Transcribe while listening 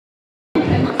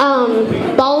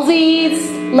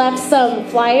Ballsies left some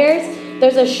flyers.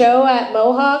 There's a show at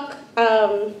Mohawk.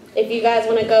 If you guys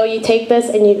want to go, you take this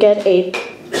and you get a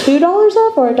 $2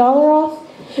 off or $1 off.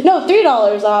 No,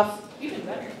 $3 off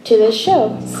to this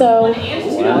show. So,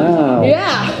 wow.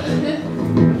 Yeah.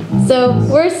 So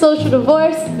we're Social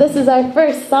Divorce. This is our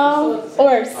first song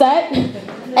or set,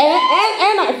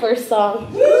 and our first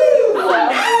song.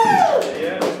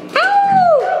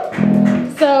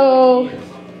 So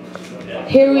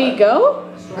here we go.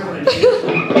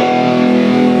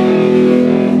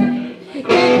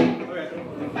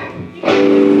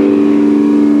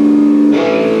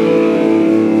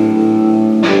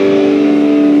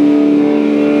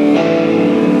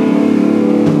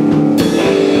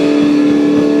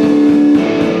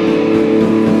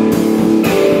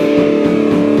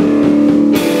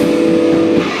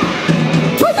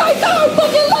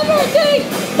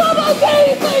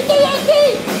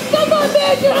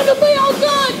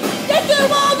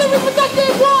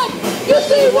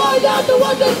 Why not the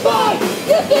one that's fine?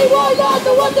 You see why not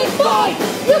the one that's fine?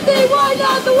 You see why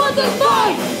not the one that's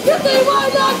fine? You see why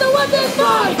not the one that's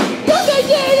fine? You think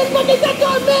it is fucking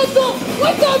detrimental.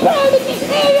 What's the premises?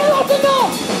 And you're off to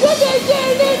know. You think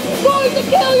it is going to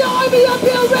kill your army of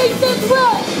your racist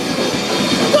will.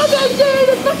 You think it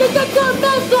is fucking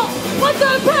detrimental. What's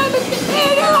the premises?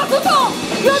 And you're off to know.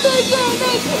 You think it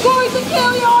is going to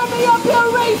kill your army of your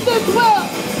racist will.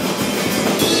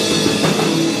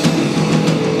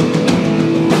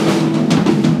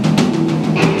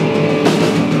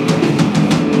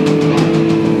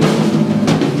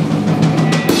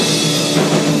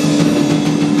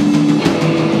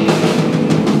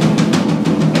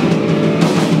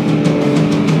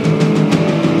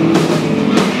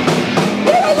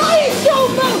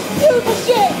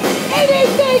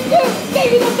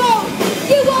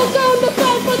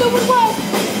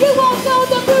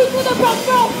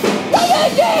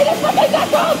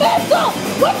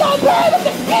 What's the purpose?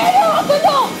 And you're off the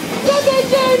door. The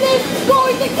vision is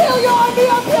going to kill your army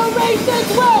of your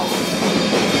racist will.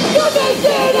 The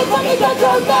vision is fucking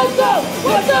detrimental.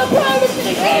 What's the purpose?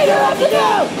 And you're off the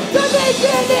door. The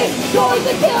vision is going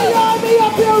to kill your army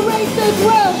of your racist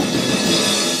will.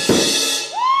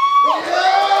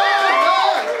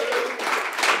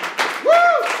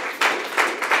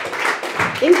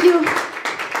 Thank you.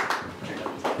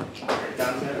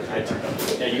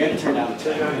 Yeah, you gotta turn down the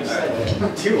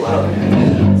too loud.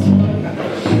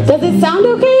 Does it sound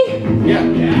okay?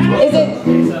 Yeah. Is it?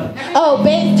 Oh,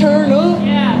 bass turn up.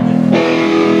 Yeah.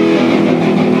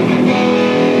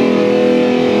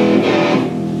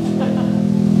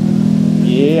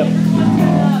 Yeah.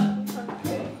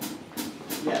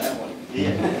 Yeah, that one.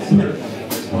 Yeah.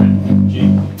 G.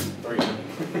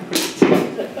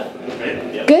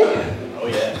 Good? Oh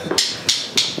yeah.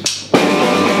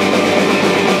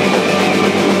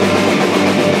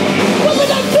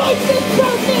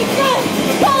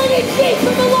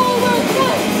 From the lower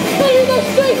cut, clearing the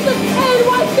streets of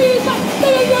NYC,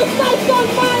 clearing your sights on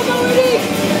minorities.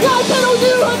 God settle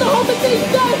you on the home of these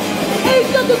dead.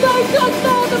 East of the road, just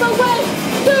north of the west.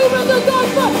 Two of the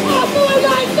north, but after a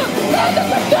night, the end of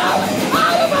the show,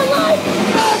 out of my life.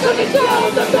 Back of the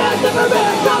show, the best of a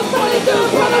man, from 22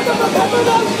 products of a pepper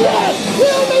no shit.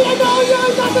 You mean to know you're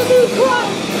not the new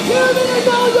crime. You mean to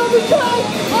know you're betrayed,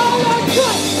 all that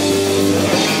trust.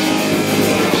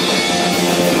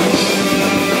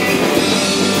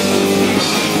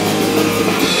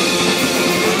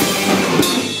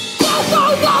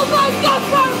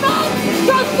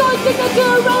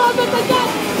 Signature irrelevant again.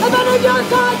 And then in your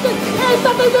conscience, here's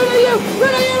something new to you.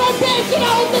 Rid of your own bitch, you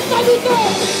know, it's the time you do.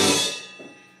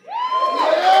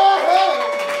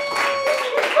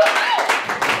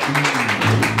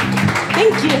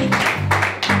 Thank you.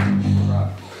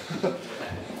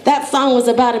 That song was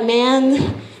about a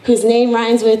man whose name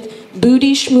rhymes with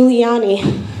Booty Shmuliani.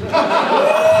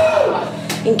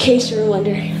 In case you were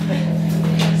wondering.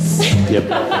 Yep.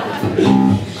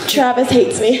 Travis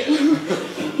hates me.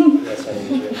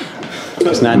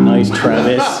 It's not nice,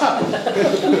 Travis.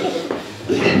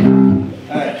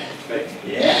 Alright.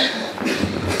 Yeah.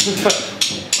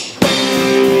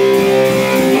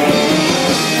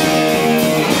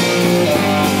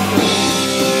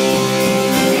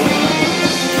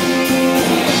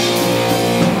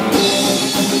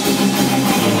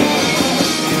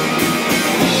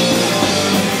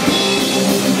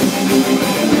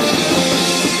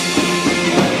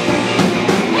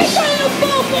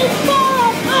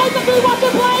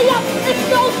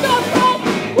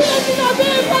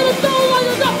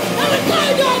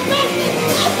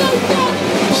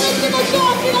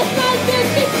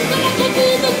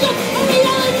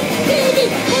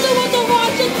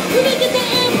 You didn't get the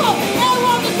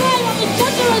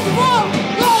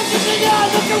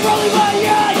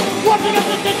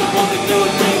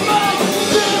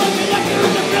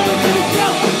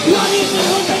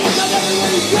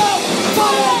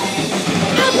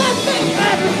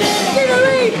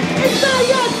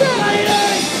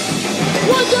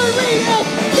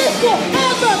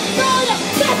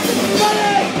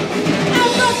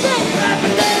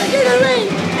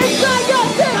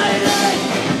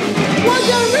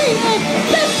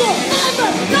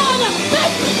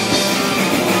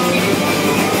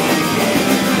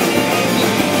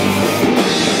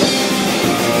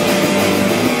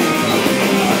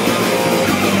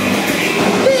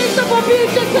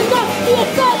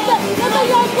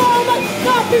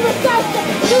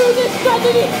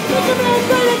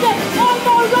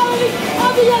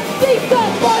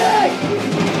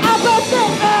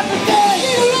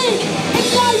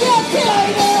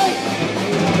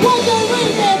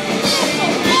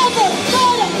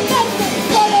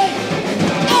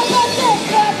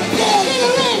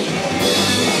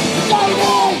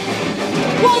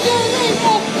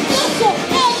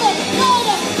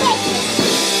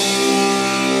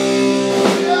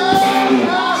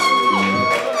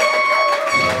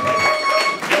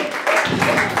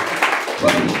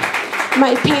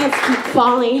My pants keep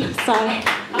falling. Sorry.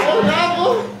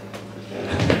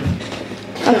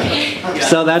 Okay.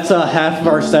 So that's half of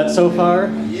our set so far.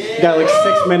 You got like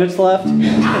 6 minutes left.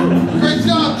 Great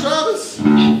job, Travis!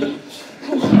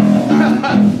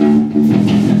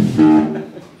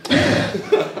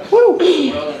 Woo.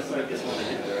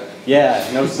 Yeah,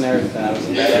 no snares. That was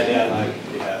a bad idea on my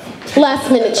behalf.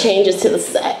 Last minute changes to the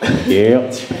set.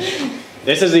 Yep.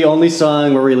 This is the only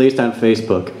song we released on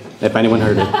Facebook, if anyone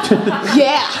heard it.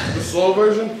 Yeah. The slow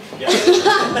version?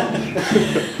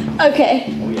 Okay.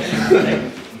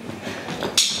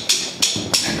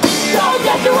 Don't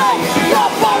get away,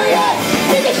 don't worry it.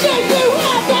 You can shake you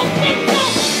have that big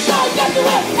neck. Don't get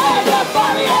away, and the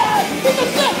worry it. You can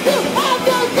shake you have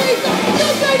the reason. The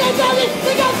train is headed,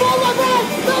 we got full of red.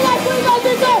 The life we love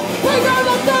is there, we go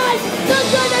to side. The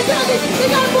train is headed, we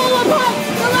got full of hype.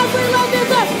 The life we love is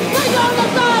there, we go to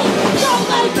side. Don't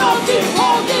let go, keep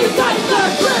holding tight. The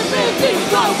grip is deep,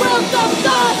 the will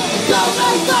subside. Don't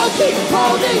let go, keep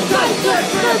holding tight. The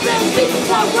grip is deep,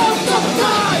 the will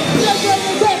subside. The train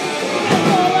is headed.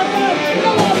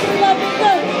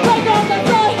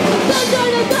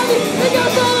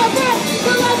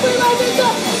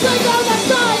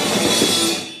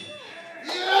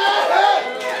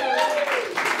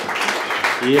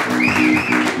 Yep.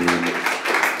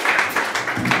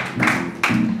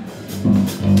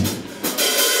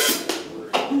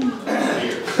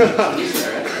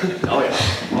 Oh yeah.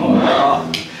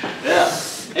 Oh, yeah.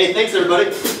 Hey, thanks everybody.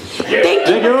 Thank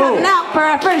you for coming out for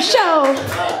our first show.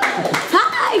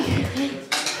 Hi.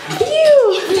 You.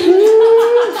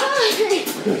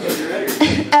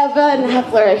 Eva and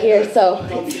Heffler are here, so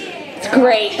it's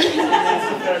great.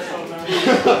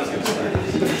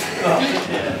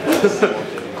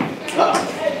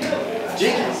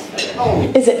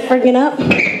 Is it friggin' up?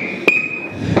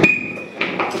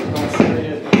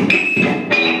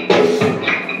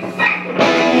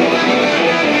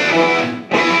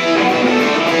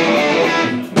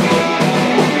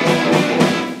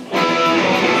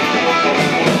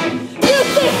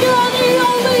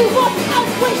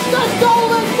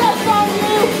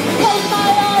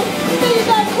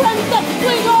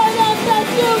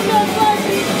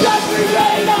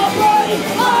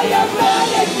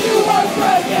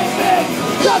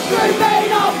 Remain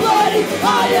all bloody,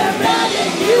 I am mad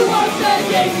and you are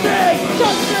begging me.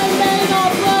 Just remain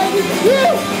all bloody, you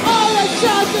are a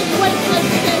tragic wasteless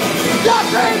thing.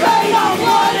 Just remain all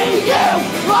bloody, you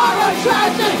are a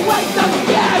tragic waste of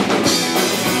skin.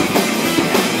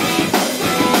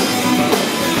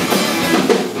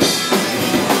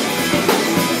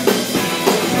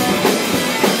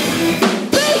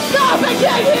 Please stop, I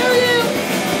can't hear you.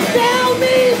 Tell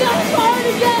me that it's hard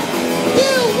to get.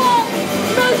 You want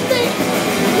mercy!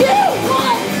 You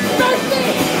want mercy!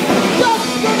 Just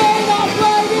remain all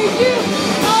bloody, you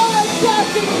are a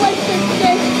tragic waste of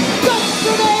skin. Just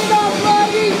remain all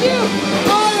bloody, you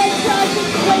are a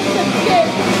tragic waste of skin.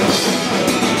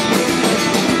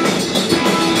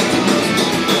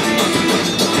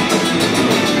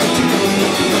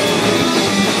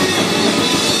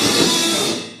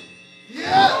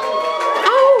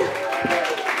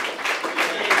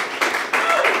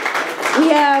 We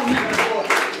have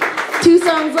 2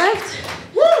 songs left,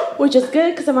 which is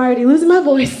good because I'm already losing my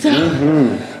voice. So,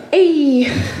 hey.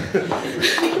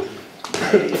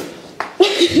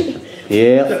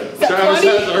 Yeah. Travis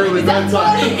has early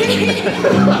bedtime.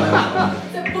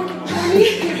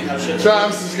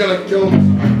 Travis is gonna kill him.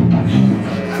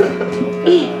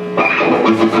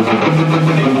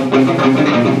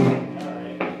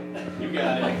 You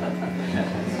got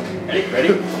it.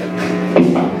 Ready?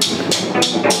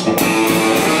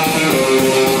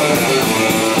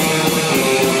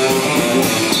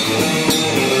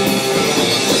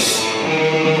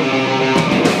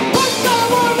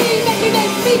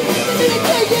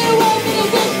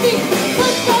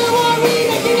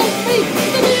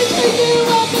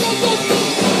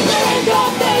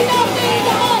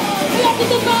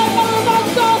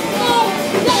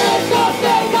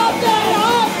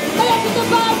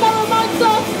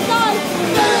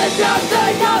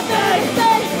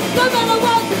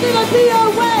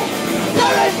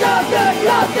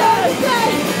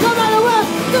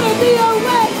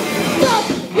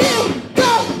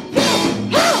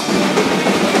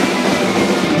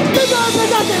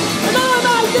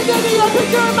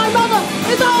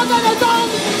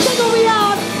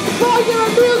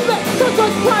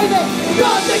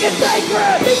 Nothing is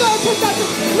sacred! People are possessive!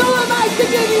 No one likes to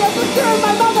give me a picture of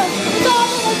my mother! It's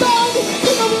all in a song!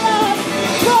 People we have!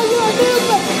 For your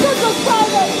amusement! This was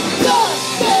private!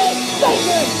 Nothing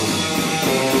sacred!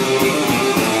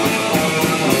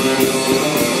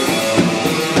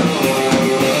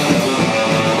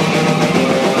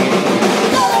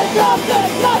 There is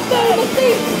nothing to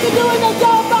see! You're doing a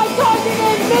job by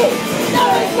targeting me!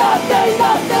 There is nothing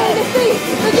to see!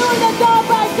 You're doing a job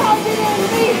by targeting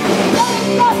me!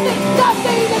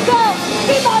 Nothing to tell.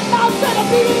 Keep my mouth shut and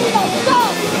beating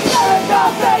myself. There is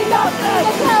nothing to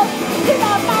tell. Keep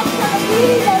my mouth shut and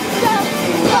beating myself.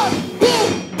 Fuck you,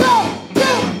 go to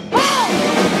hell.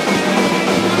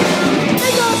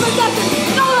 Finger of possession.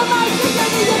 No one of my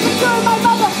fingers is insecure. My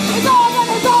mother is all that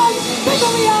is on.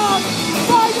 Finger me on.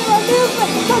 For your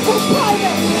amusement, such as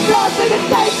private. Nothing is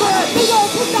sacred. Finger of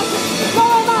possession. No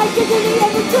one of my fingers is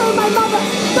insecure. My mother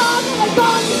is all that is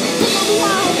on. Finger me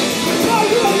on.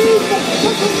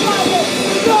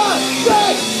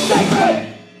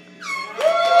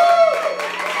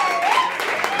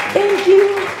 Thank you.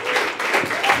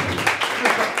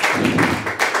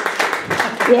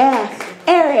 Yeah.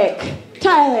 Eric,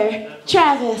 Tyler,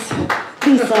 Travis,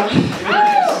 Lisa.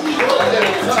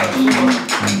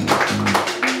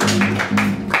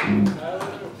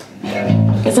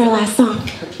 It's our last song.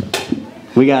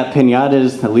 We got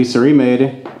pinatas that Lisa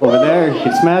remade over there. You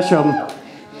can smash them.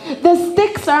 The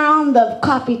sticks are on the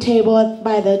coffee table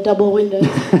by the double windows.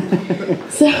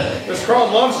 So It's Carl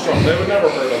Lundstrom. They would never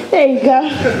hurt him. there you go.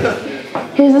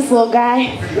 Here's this little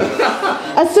guy.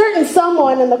 A certain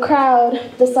someone in the crowd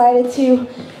decided to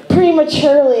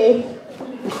prematurely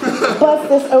bust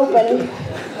this open.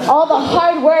 All the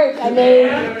hard work I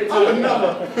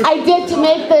did to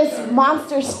make this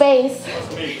monster space.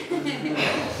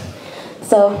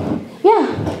 So, yeah.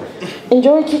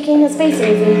 Enjoy kicking his face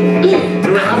easy.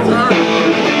 Do we have time?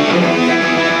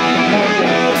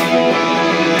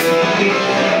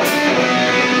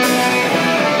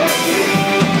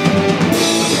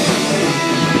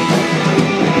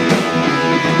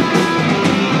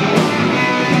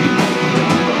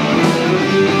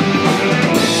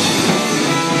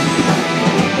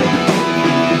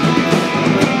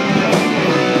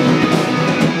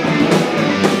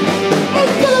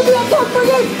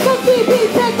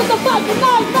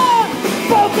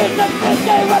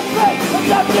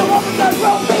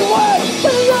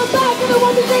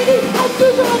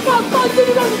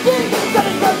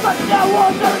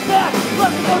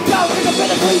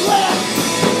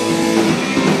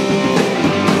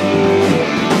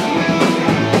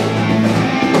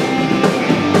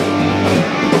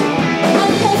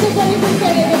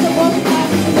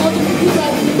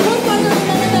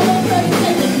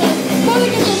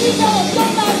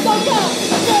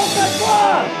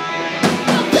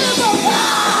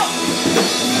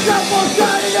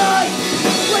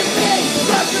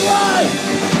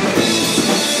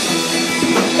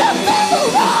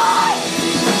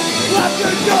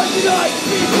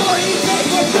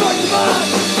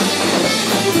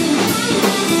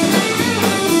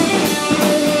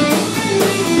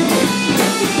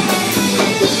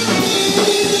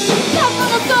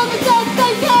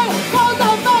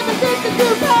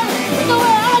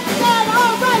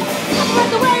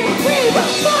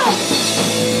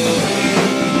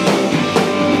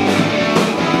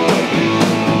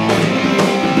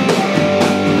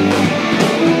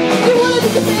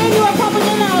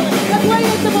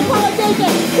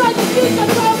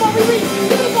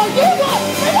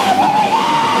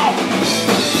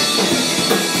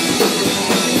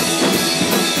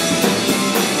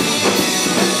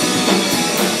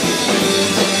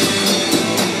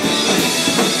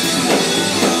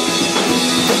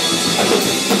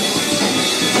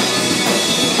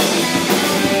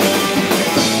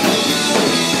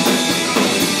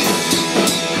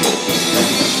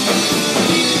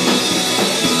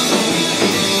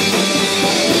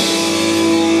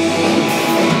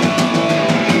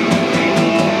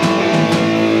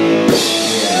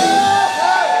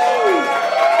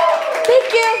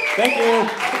 Thank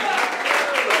you.